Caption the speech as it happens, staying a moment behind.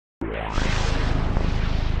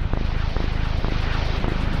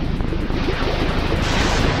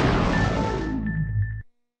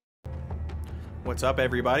What's up,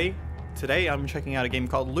 everybody? Today I'm checking out a game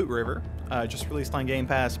called Loot River. Just released on Game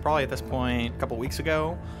Pass probably at this point a couple weeks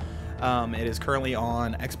ago. It is currently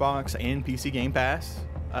on Xbox and PC Game Pass.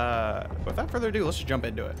 Without further ado, let's just jump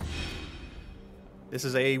into it. This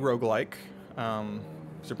is a roguelike.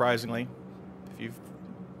 Surprisingly, if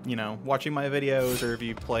you've, watching my videos or if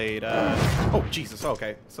you played, oh, Jesus,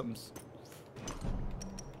 okay. Let's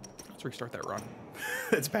restart that run.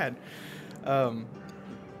 It's bad.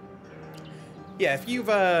 Yeah, if you've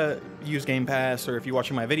used Game Pass or if you're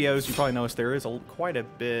watching my videos, you probably noticed there is quite a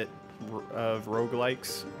bit of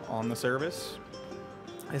roguelikes on the service.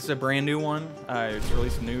 This is a brand new one. It's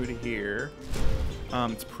released new to here.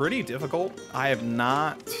 It's pretty difficult. I have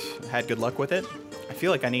not had good luck with it. I feel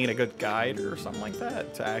like I need a good guide or something like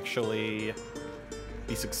that to actually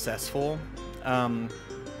be successful.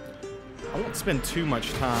 I won't spend too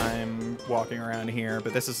much time walking around here,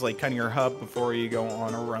 but this is like kind of your hub before you go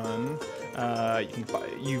on a run.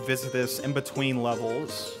 You visit this in between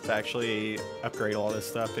levels to actually upgrade all this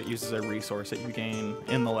stuff. It uses a resource that you gain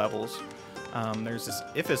in the levels. There's this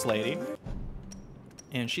Ifis lady,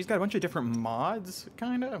 and she's got a bunch of different mods,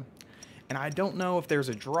 kind of. And I don't know if there's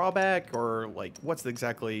a drawback or like what's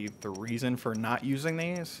exactly the reason for not using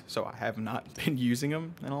these. So I have not been using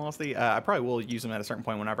them, in all honesty. I probably will use them at a certain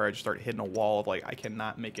point whenever I just start hitting a wall of like I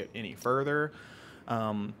cannot make it any further.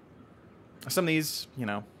 Some of these,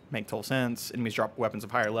 make total sense. Enemies drop weapons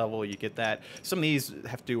of higher level, you get that. Some of these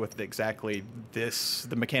have to do with exactly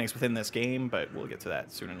the mechanics within this game, but we'll get to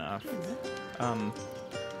that soon enough.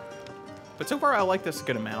 But so far I like this a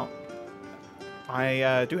good amount.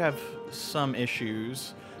 I do have some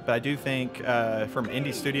issues, but I do think from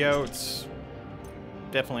indie studio, it's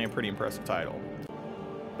definitely a pretty impressive title.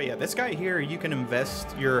 But yeah, this guy here, you can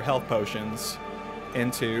invest your health potions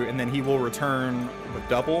into, and then he will return with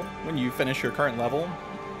double when you finish your current level.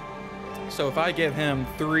 So if I give him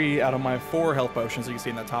 3 out of my 4 health potions that you see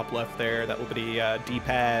in the top left there, that will be the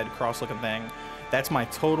D-pad cross-looking thing. That's my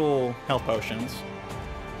total health potions.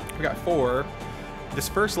 We got 4. This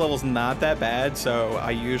first level's not that bad, so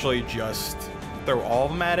I usually just throw all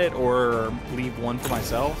of them at it or leave one for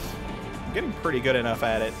myself. I'm getting pretty good enough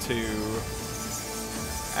at it to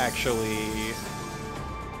actually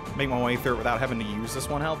make my way through it without having to use this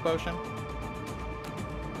one health potion.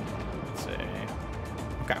 Let's see.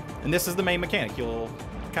 Okay, and this is the main mechanic.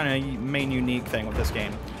 Main unique thing with this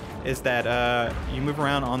game is that you move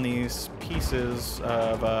around on these pieces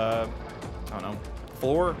of, I don't know,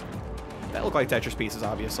 floor that look like Tetris pieces,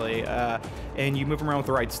 obviously, and you move them around with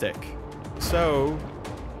the right stick. So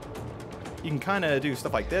you can kind of do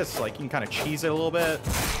stuff like this, like you can kind of cheese it a little bit.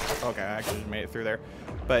 Okay, I actually just made it through there.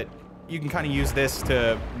 But you can kind of use this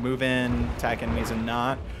to move in, attack enemies, and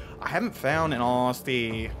not. I haven't found, in all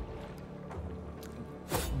honesty,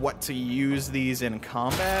 what to use these in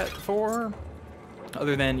combat for,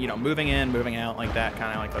 other than, moving in, moving out, like that,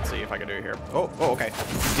 kind of like, let's see if I can do it here. Oh, okay.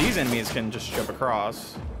 These enemies can just jump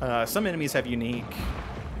across. Some enemies have unique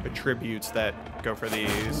attributes that go for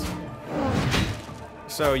these.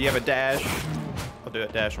 So you have a dash. I'll do a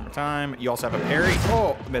dash one more time. You also have a parry.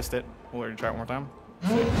 Oh, missed it. We'll try it one more time.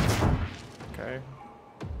 Okay.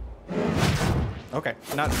 Okay,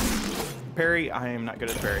 not parry. I am not good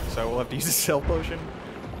at the parry, so we'll have to use a cell potion.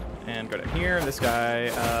 And go down here. This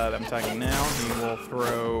guy that I'm attacking now, he will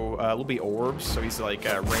throw little bit orbs, so he's like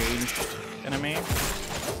a ranged enemy.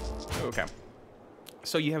 Okay.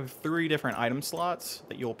 So you have 3 different item slots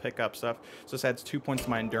that you'll pick up stuff. So this adds 2 points to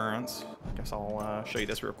my endurance. I guess I'll show you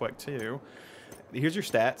this real quick too. Here's your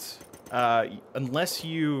stats. Unless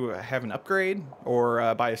you have an upgrade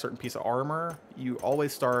or buy a certain piece of armor, you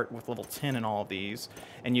always start with level 10 in all of these,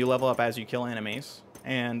 and you level up as you kill enemies.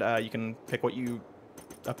 And you can pick what you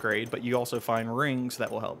upgrade, but you also find rings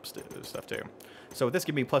that will help stuff too. So with this,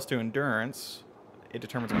 give me +2 endurance. It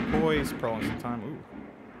determines my poise, prolongs the time. Ooh,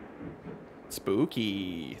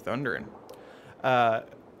 spooky, thundering. But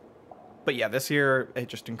yeah, this here, it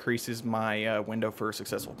just increases my window for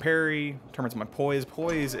successful parry. Determines my poise.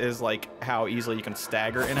 Poise is like how easily you can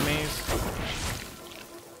stagger enemies.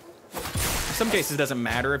 In some cases, it doesn't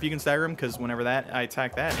matter if you can stagger him, because whenever I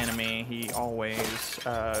attack that enemy, he always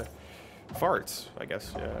farts, I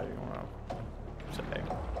guess. Yeah, you want to say.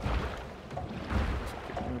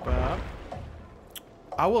 Move up.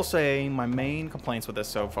 I will say my main complaints with this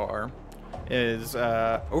so far is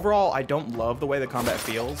overall I don't love the way the combat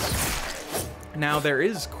feels. Now there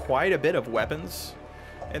is quite a bit of weapons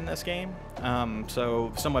in this game,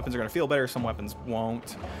 so some weapons are going to feel better, some weapons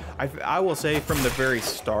won't. I will say from the very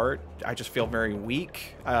start I just feel very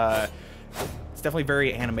weak. It's definitely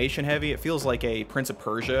very animation heavy. It feels like a Prince of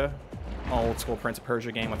Persia old school Prince of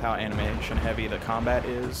Persia game with how animation heavy the combat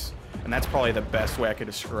is. And that's probably the best way I could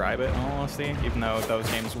describe it, in all honesty, even though those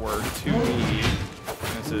games were 2D.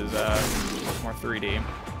 This is more 3D.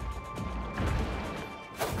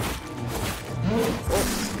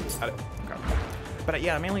 Oh, got it. Okay. But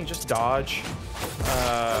yeah, I mainly just dodge.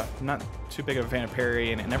 Not too big of a fan of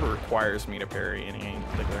parry, and it never requires me to parry any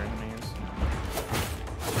particular enemies.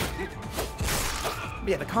 But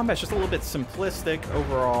yeah, the combat's just a little bit simplistic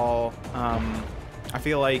overall. I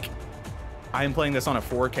feel like I'm playing this on a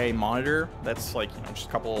 4K monitor that's like, you know, just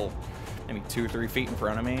a couple, maybe 2 or 3 feet in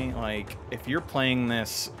front of me. Like, if you're playing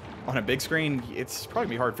this on a big screen, it's probably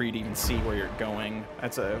be hard for you to even see where you're going.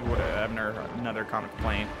 That's another common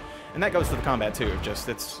complaint, and that goes to the combat too.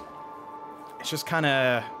 It's just kind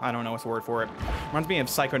of, I don't know what's the word for it. Reminds me of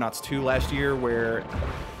Psychonauts 2 last year, where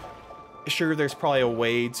sure, there's probably a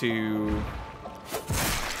way to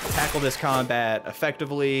tackle this combat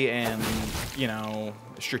effectively and, you know,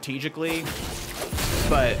 strategically,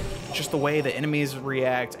 but just the way the enemies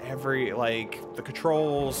react, like the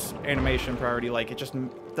controls, animation priority, like it just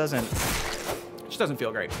doesn't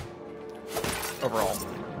feel great overall.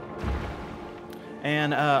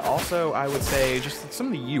 And also, I would say just some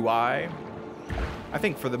of the UI. I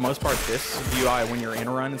think for the most part, this UI when you're in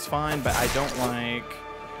a run is fine, but I don't like.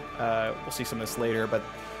 We'll see some of this later, but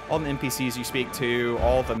all the NPCs you speak to,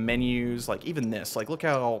 all the menus, like even this, like look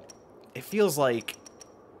how it feels like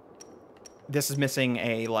this is missing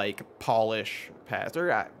a like polish past,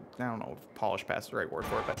 or I don't know if polish past is the right word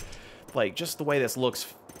for it, but like just the way this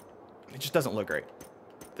looks, it just doesn't look great.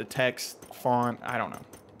 The text, font, I don't know.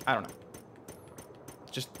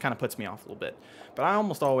 It just kind of puts me off a little bit. But I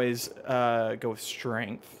almost always go with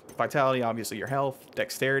strength. Vitality, obviously your health.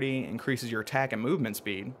 Dexterity increases your attack and movement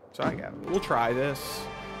speed. So we'll try this.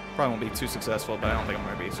 Probably won't be too successful, but I don't think I'm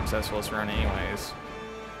going to be successful this run anyways.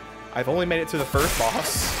 I've only made it to the first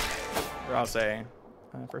boss. Or I'll say,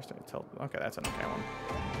 first I tell. Okay, that's an okay one.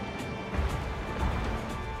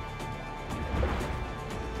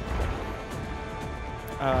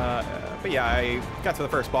 But yeah, I got to the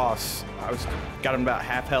first boss. Got him about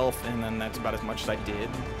half health, and then that's about as much as I did.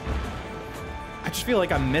 I just feel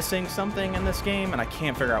like I'm missing something in this game, and I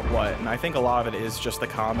can't figure out what. And I think a lot of it is just the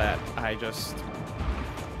combat. I just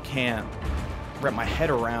can't wrap my head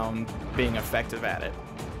around being effective at it.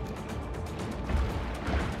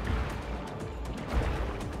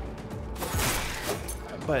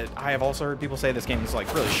 But I have also heard people say this game is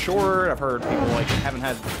like really short. I've heard people like haven't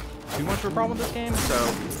had too much of a problem with this game, so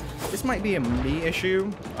this might be a me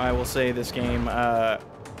issue. I will say this game, I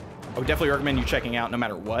would definitely recommend you checking out no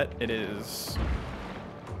matter what. It is,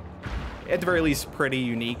 at the very least, pretty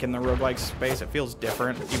unique in the roguelike space. It feels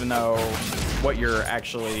different, even though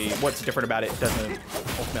what's different about it doesn't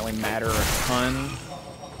ultimately matter a ton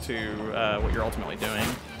to what you're ultimately doing.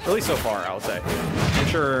 Or at least so far, I would say. I'm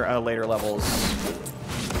sure later levels,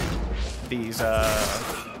 these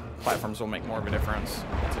platforms will make more of a difference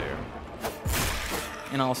too.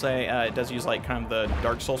 And I'll say it does use like kind of the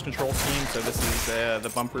Dark Souls control scheme. So this is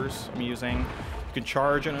the bumpers I'm using. You can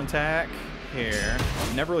charge an attack here.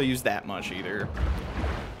 Never really use that much either.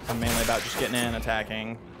 I'm mainly about just getting in,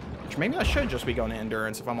 attacking. Which maybe I should just be going to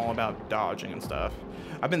endurance if I'm all about dodging and stuff.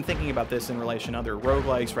 I've been thinking about this in relation to other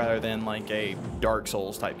roguelikes rather than like a Dark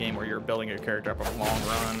Souls type game where you're building your character up a long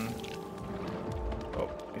run. Oh,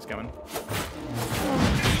 he's coming.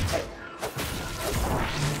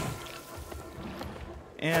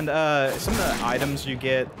 And some of the items you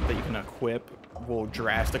get that you can equip will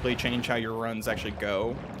drastically change how your runs actually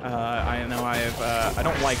go. I know I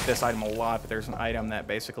don't like this item a lot, but there's an item that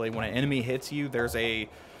basically when an enemy hits you, there's I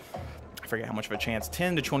forget how much of a chance,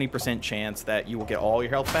 10 to 20% chance that you will get all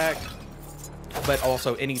your health back. But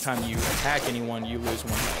also anytime you attack anyone, you lose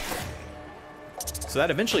 1 health. So that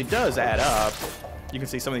eventually does add up. You can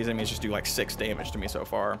see some of these enemies just do like 6 damage to me so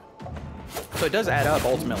far. So it does add up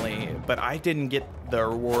ultimately, but I didn't get the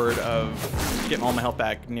reward of getting all my health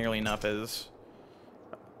back nearly enough as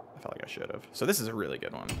I felt like I should have. So this is a really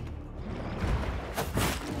good one.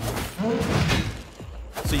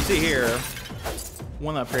 So you see here,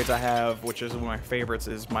 one of the upgrades I have, which is one of my favorites,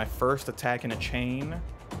 is my first attack in a chain.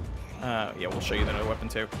 Yeah, we'll show you that other weapon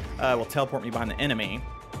too. Will teleport me behind the enemy.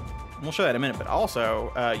 And we'll show that in a minute, but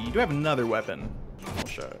also you do have another weapon.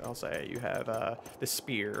 I'll say you have this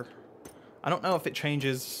spear. I don't know if it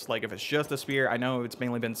changes, like if it's just a spear. I know it's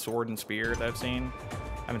mainly been sword and spear that I've seen.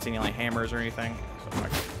 I haven't seen any like hammers or anything.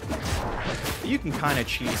 So you can kind of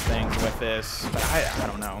cheese things with this, but I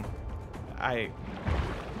don't know. I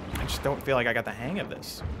just don't feel like I got the hang of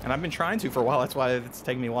this. And I've been trying to for a while. That's why it's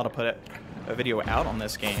taken me a while to a video out on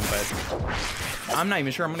this game, but I'm not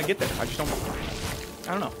even sure I'm gonna get there. I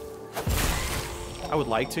don't know. I would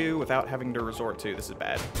like to without having to resort to, this is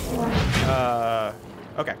bad.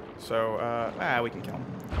 Okay, so, we can kill him.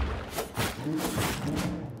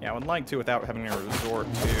 Yeah, I would like to without having to resort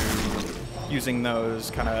to using those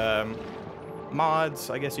kind of mods,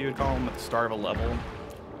 I guess you would call them, at the start of a level.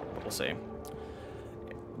 But we'll see.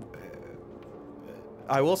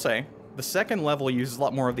 I will say, the second level uses a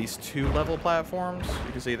lot more of these 2-level platforms.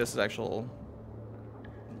 You can see this is actual,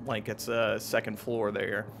 like it's a second floor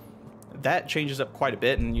there. That changes up quite a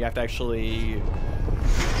bit, and you have to actually,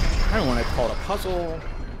 I don't want to call it a puzzle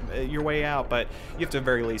your way out, but you have to at the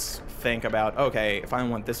very least think about, okay, if I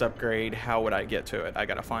want this upgrade, how would I get to it? I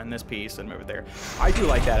gotta find this piece and move it there. I do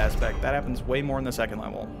like that aspect. That happens way more in the second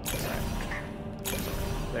level.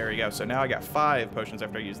 There you go. So now I got 5 potions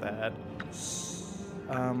after I use that.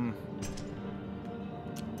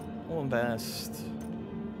 We'll invest.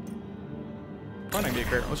 Probably not get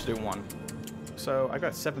great. Let's do 1. So I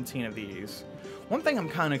got 17 of these. One thing I'm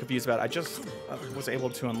kind of confused about, I just was able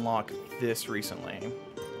to unlock this recently.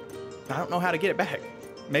 I don't know how to get it back.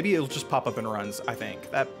 Maybe it'll just pop up in runs, I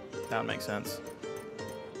think. That would make sense.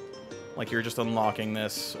 Like you're just unlocking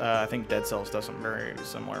this. I think Dead Cells does something very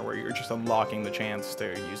similar, where you're just unlocking the chance to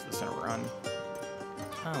use this in a run.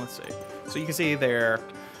 Let's see. So you can see there,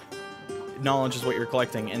 knowledge is what you're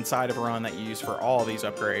collecting inside of a run that you use for all these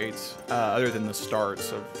upgrades, other than the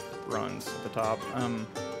starts of runs at the top.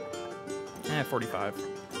 45.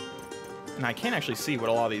 And I can't actually see what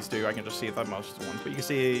a lot of these do. I can just see the most ones. But you can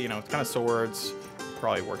see, you know, it's kind of swords.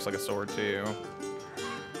 Probably works like a sword too.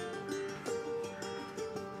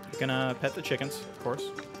 You can pet the chickens, of course.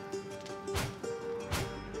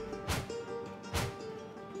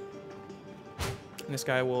 And this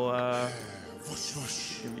guy will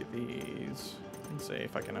give you these. Let's see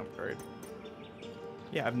if I can upgrade.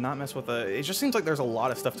 Yeah, I've not messed with the... It just seems like there's a lot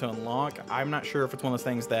of stuff to unlock. I'm not sure if it's one of those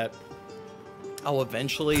things that I'll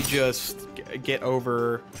eventually just get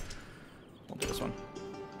over. We'll do this one.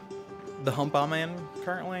 The hump I'm in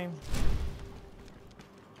currently.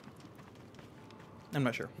 I'm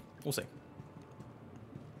not sure. We'll see.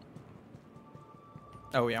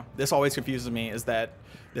 Oh yeah, this always confuses me, is that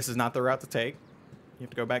this is not the route to take. You have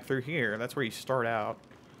to go back through here. That's where you start out.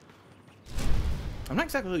 I'm not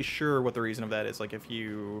exactly sure what the reason of that is. Like if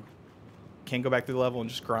you can go back through the level and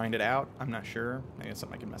just grind it out, I'm not sure. Maybe it's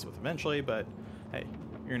something I can mess with eventually, but hey,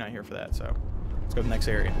 you're not here for that, so let's go to the next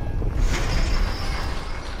area.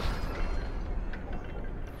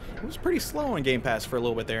 It was pretty slow on Game Pass for a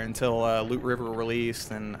little bit there until Loot River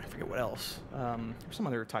released, and I forget what else. There's some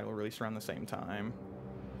other title released around the same time.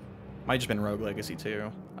 Might have just been Rogue Legacy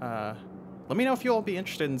too. Let me know if you'll be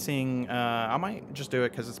interested in seeing, I might just do it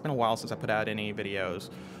because it's been a while since I put out any videos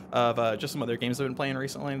of just some other games I've been playing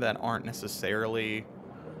recently that aren't necessarily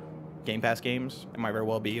Game Pass games. It might very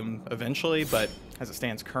well be them eventually, but as it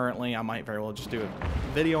stands currently, I might very well just do a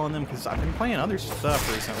video on them because I've been playing other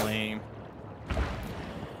stuff recently.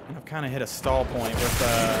 And I've kind of hit a stall point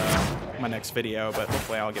with my next video, but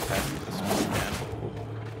hopefully I'll get past this one again.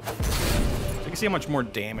 So you can see how much more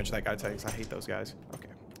damage that guy takes. I hate those guys. Okay.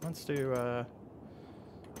 Let's do,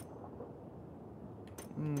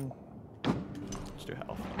 let's do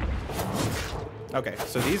health. Okay,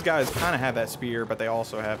 so these guys kind of have that spear, but they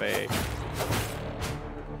also have a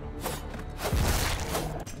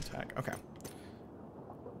attack. Okay.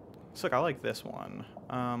 So look, I like this one,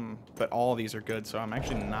 but all of these are good, so I'm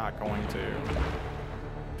actually not going to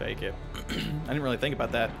take it. I didn't really think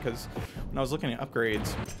about that, because when I was looking at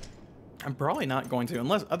upgrades, I'm probably not going to,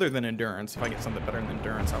 unless other than endurance. If I get something better than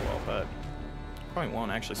endurance, I will, but probably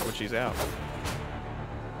won't actually switch these out.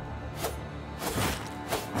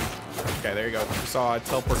 Okay, there you go. You saw I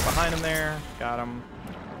teleported behind him there. Got him.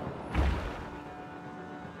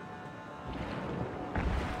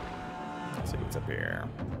 Let's see what's up here.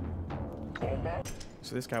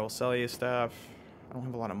 So this guy will sell you stuff. I don't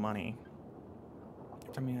have a lot of money.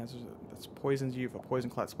 I mean, that's poisons you if a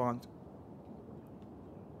poison clot spawns.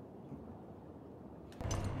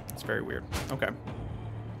 It's very weird. Okay.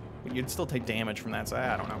 But you'd still take damage from that, so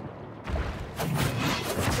I don't know.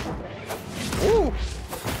 Ooh!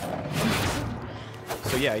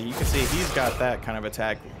 So yeah, you can see he's got that kind of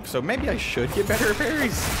attack. So maybe I should get better at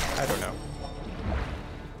parries? I don't know.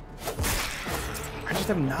 I just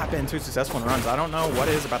have not been too successful in runs. I don't know what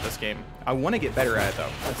it is about this game. I want to get better at it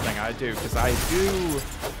though. That's the thing I do, because I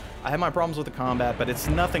have my problems with the combat, but it's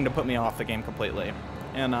nothing to put me off the game completely.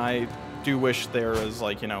 And I do wish there was,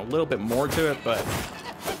 like, you know, a little bit more to it, but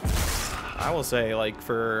I will say, like,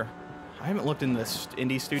 for I haven't looked in this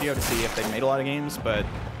indie studio to see if they made a lot of games, but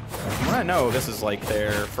from what I know, this is like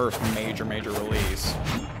their first major release.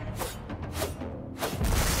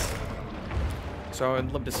 So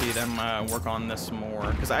I'd love to see them work on this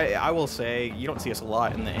more, because I will say, you don't see us a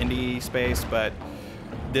lot in the indie space, but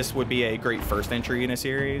this would be a great first entry in a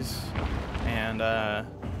series, and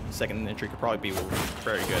second entry could probably be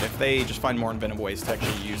very good if they just find more inventive ways to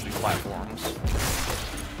actually use these platforms.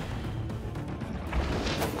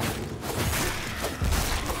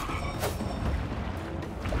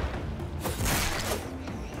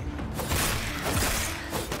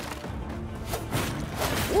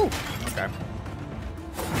 Woo! Okay.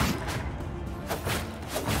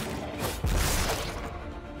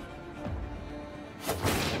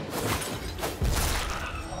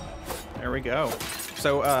 There we go.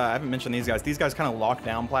 So I haven't mentioned these guys. These guys kind of lock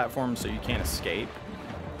down platforms so you can't escape.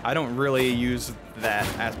 I don't really use that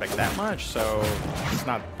aspect that much, so it's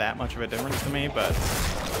not that much of a difference to me, but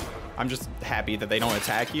I'm just happy that they don't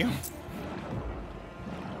attack you.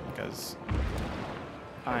 Because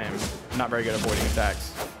I am not very good at avoiding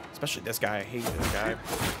attacks. Especially this guy. I hate this guy.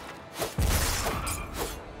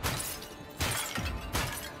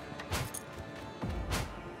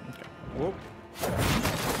 Okay. Whoop.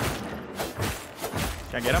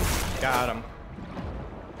 Can I get him? Got him.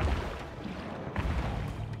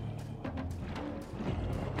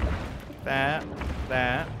 That.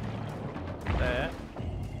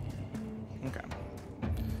 Okay.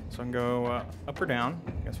 So I can go up or down.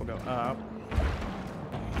 I guess we'll go up.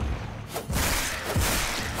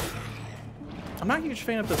 I'm not a huge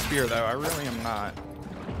fan of the spear, though. I really am not.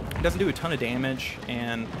 It doesn't do a ton of damage,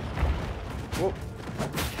 and... Whoa.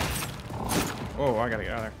 Whoa, I gotta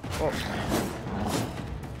get out of there. Whoa.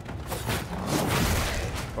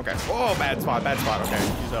 Okay. Oh, bad spot. Okay,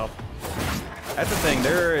 use help. That's the thing.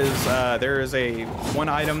 There is a one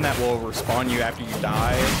item that will respawn you after you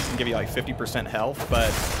die and give you like 50% health, but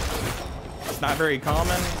it's not very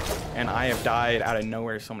common, and I have died out of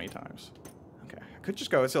nowhere so many times. Okay, I could just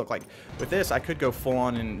go. Let's look, like with this, I could go full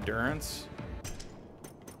on endurance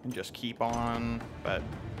and just keep on, but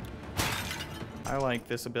I like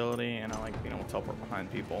this ability, and I like being able to teleport behind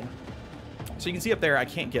people. So you can see up there, I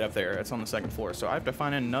can't get up there. It's on the second floor, so I have to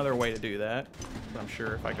find another way to do that. But I'm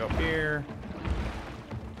sure if I go up here,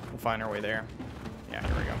 we'll find our way there. Yeah,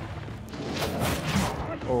 here we go.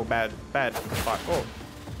 Oh, bad spot. Oh.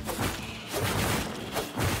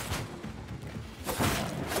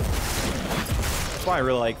 That's why I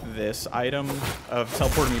really like this item of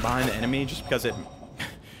teleporting me behind the enemy, just because it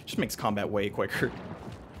just makes combat way quicker.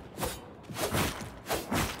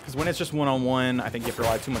 Because when it's just one-on-one, I think you have to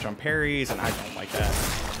rely too much on parries, and I don't like that.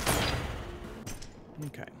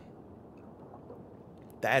 Okay.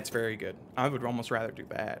 That's very good. I would almost rather do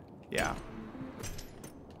that. Yeah.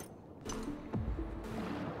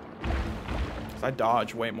 So I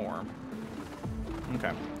dodge way more.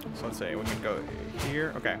 Okay. So let's say we can go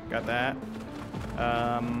here. Okay, got that.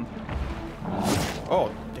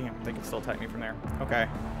 Oh, damn. They can still attack me from there. Okay.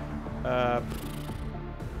 I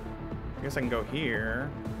guess I can go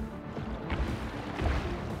here.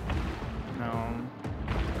 No.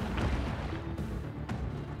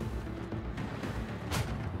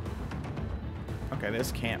 Okay,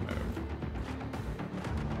 this can't move.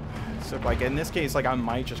 So, like, in this case, like, I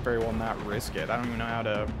might just very well not risk it. I don't even know how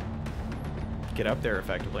to get up there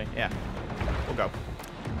effectively. Yeah, we'll go.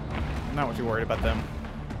 I'm not too worried about them.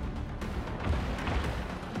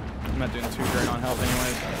 I'm not doing too great on health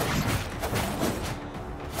anyways.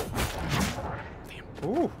 Damn.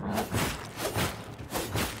 Ooh.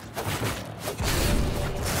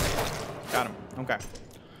 Got him. Okay.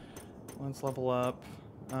 Let's level up.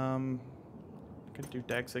 Could do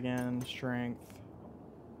dex again, strength.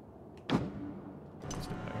 Let's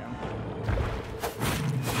do that again.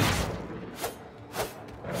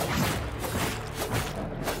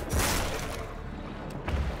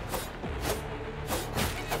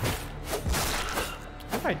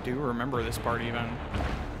 I think I do remember this part even.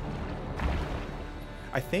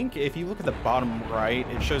 I think if you look at the bottom right,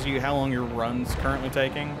 it shows you how long your run's currently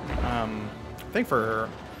taking. I think for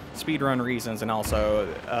speedrun reasons, and also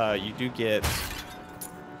you do get,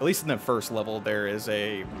 at least in the first level, there is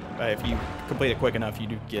a, if you complete it quick enough, you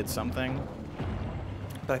do get something.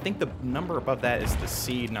 But I think the number above that is the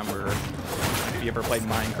seed number. If you ever played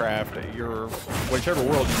Minecraft, your whichever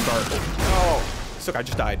world you start. Oh, so I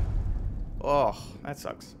just died. Oh, that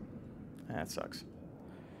sucks. That sucks.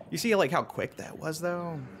 You see, like, how quick that was,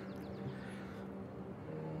 though?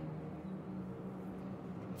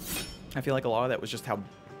 I feel like a lot of that was just how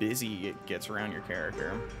busy it gets around your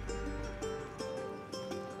character.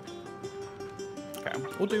 Okay,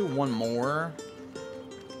 We'll do one more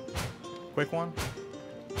quick one.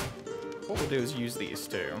 What we'll do is use these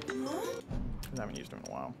two. I haven't used them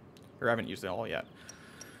in a while. Or I haven't used it all yet.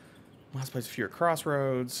 Last place, fewer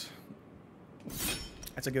crossroads.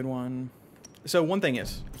 That's a good one. So one thing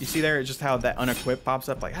is, you see there, just how that unequip pops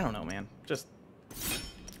up? Like, I don't know, man. Just,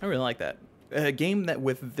 I really like that. A game that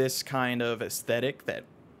with this kind of aesthetic that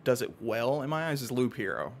does it well, in my eyes, is Loop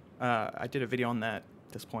Hero. I did a video on that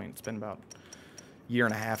at this point. It's been about a year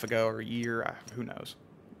and a half ago, or a year. Who knows?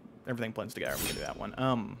 Everything blends together. We can do that one.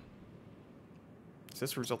 So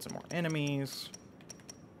this results in more enemies.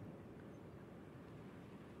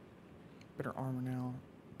 Better armor now.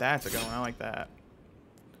 That's a good one. I like that.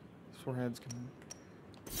 Swordheads can...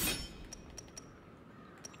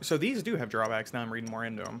 So these do have drawbacks. Now I'm reading more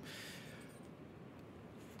into them.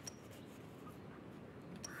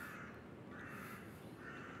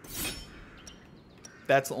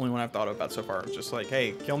 That's the only one I've thought about so far. It's just like,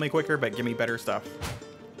 hey, kill me quicker, but give me better stuff.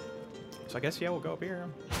 So I guess, yeah, we'll go up here.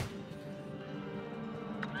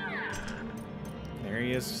 There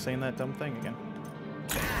he is, saying that dumb thing again.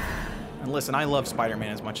 And listen, I love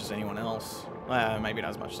Spider-Man as much as anyone else. Maybe not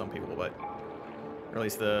as much as some people, but... Or at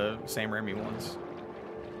least the Sam Raimi ones.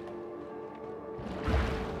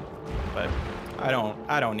 But I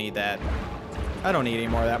don't need that. I don't need any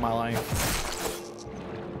more of that in my life.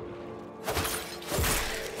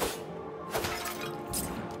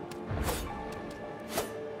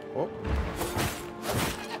 Oh.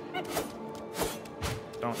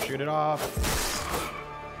 Don't shoot it off.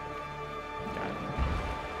 Okay.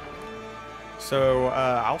 So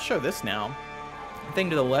I'll show this now. The thing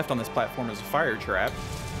to the left on this platform is a fire trap.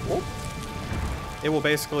 Whoop. It will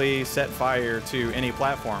basically set fire to any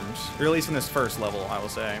platforms, or at least in this first level, I will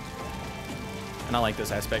say. And I like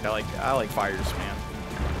this aspect. I like fires, man.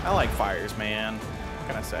 I like fires, man. What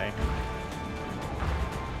can I say?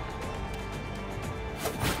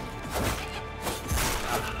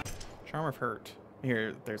 Charm of Hurt.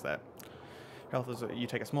 Here, there's that. Health is you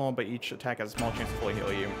take a small, but each attack has a small chance to fully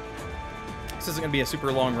heal you. This isn't gonna be a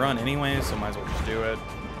super long run anyway, so might as well just do it.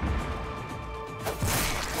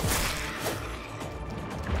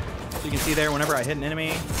 So you can see there, whenever I hit an enemy,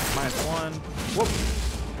 -1. Whoop.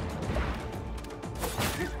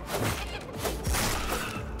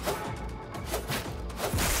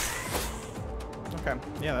 Okay,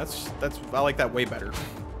 yeah, that's I like that way better.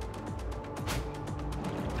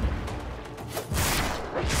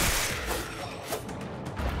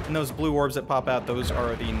 And those blue orbs that pop out, those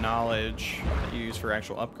are the knowledge that you use for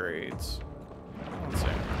actual upgrades. Let's see.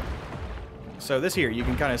 So this here, you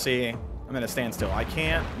can kind of see I'm at a standstill. I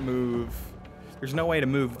can't move. There's no way to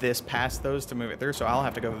move this past those to move it through, so I'll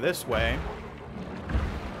have to go this way.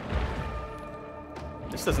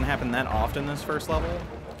 This doesn't happen that often this first level,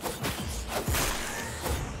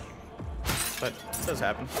 but it does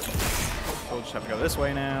happen. So we'll just have to go this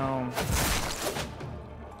way now.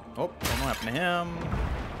 Oh, don't know what happened to him.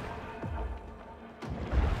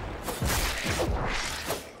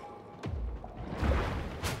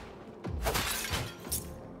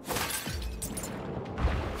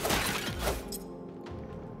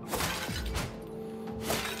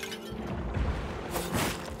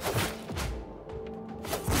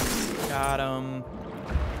 Got him.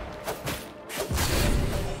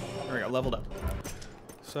 There we go, leveled up.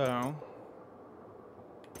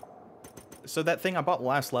 So that thing I bought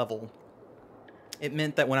last level, it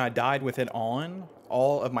meant that when I died with it on,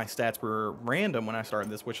 all of my stats were random when I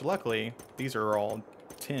started this, which luckily, these are all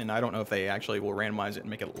 10. I don't know if they actually will randomize it and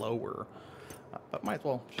make it lower. But might as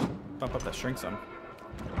well just bump up that strength some.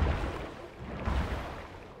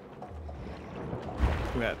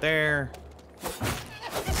 Do that there.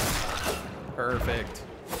 Perfect.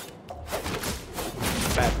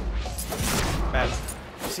 Bad. Bad.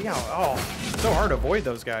 See how, oh, it's so hard to avoid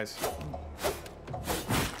those guys.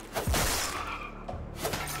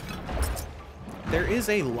 There is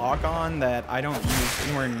a lock-on that I don't use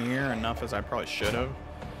anywhere near enough as I probably should have.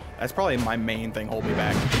 That's probably my main thing holding me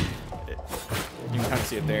back. You can kind of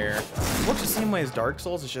see it there. It works the same way as Dark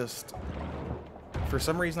Souls. It's just, for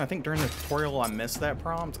some reason, I think during the tutorial I missed that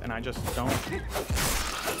prompt, and I just don't. I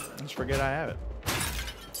just forget I have it.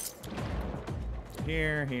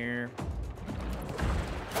 Here.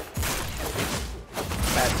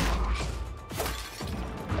 Bad.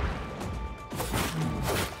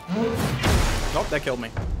 Oh, that killed me.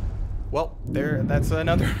 Well, that's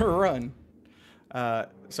another run.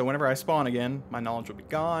 So whenever I spawn again, my knowledge will be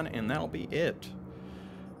gone, and that'll be it.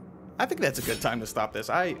 I think that's a good time to stop this.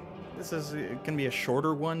 This is gonna be a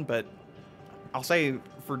shorter one, but I'll say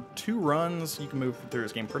for 2 runs, you can move through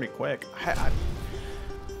this game pretty quick.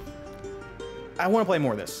 I want to play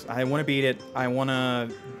more of this. I want to beat it. I want to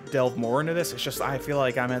delve more into this. It's just I feel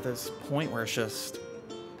like I'm at this point where it's just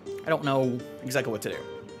I don't know exactly what to do.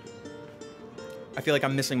 I feel like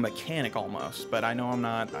I'm missing mechanic almost, but I know I'm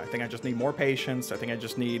not. I think I just need more patience. I think I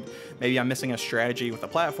just need, maybe I'm missing a strategy with the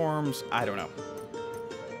platforms. I don't know.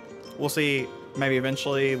 We'll see. Maybe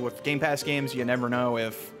eventually with Game Pass games, you never know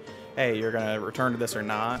if, hey, you're going to return to this or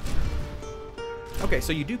not. Okay,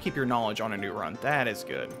 so you do keep your knowledge on a new run. That is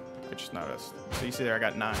good. I just noticed. So you see there, I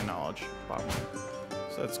got 9 knowledge. Bottom one.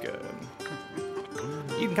 So that's good.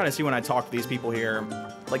 You can kind of see when I talk to these people here,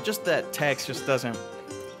 like just that text just doesn't,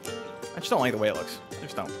 I just don't like the way it looks. I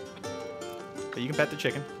just don't. But you can pet the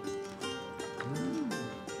chicken.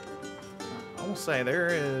 I will say there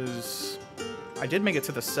is, I did make it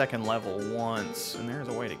to the 2nd level once, and there's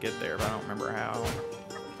a way to get there, but I don't remember how.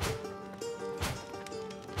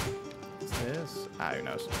 What's this? Ah, who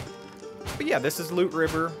knows. But yeah, this is Loot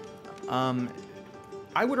River.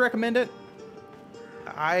 I would recommend it.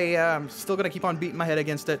 I'm still going to keep on beating my head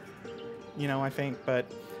against it, you know, I think, but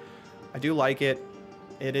I do like it.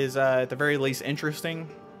 It is, at the very least, interesting.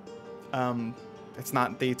 It's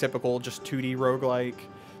not the typical just 2D roguelike.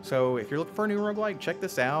 So if you're looking for a new roguelike, check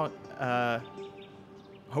this out.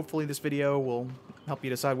 Hopefully this video will help you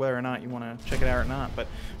decide whether or not you want to check it out or not. But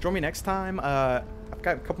join me next time. I've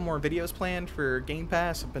got a couple more videos planned for Game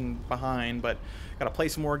Pass. I've been behind, but got to play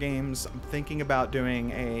some more games. I'm thinking about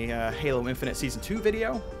doing a Halo Infinite Season 2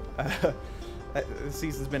 video. This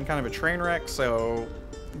season's been kind of a train wreck, so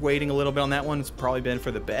waiting a little bit on that one has probably been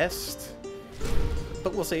for the best.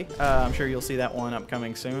 But we'll see. I'm sure you'll see that one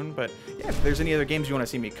upcoming soon. But yeah, if there's any other games you want to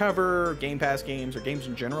see me cover, Game Pass games, or games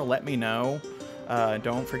in general, let me know.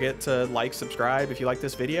 Don't forget to like, subscribe if you like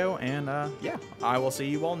this video, and yeah, I will see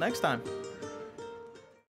you all next time.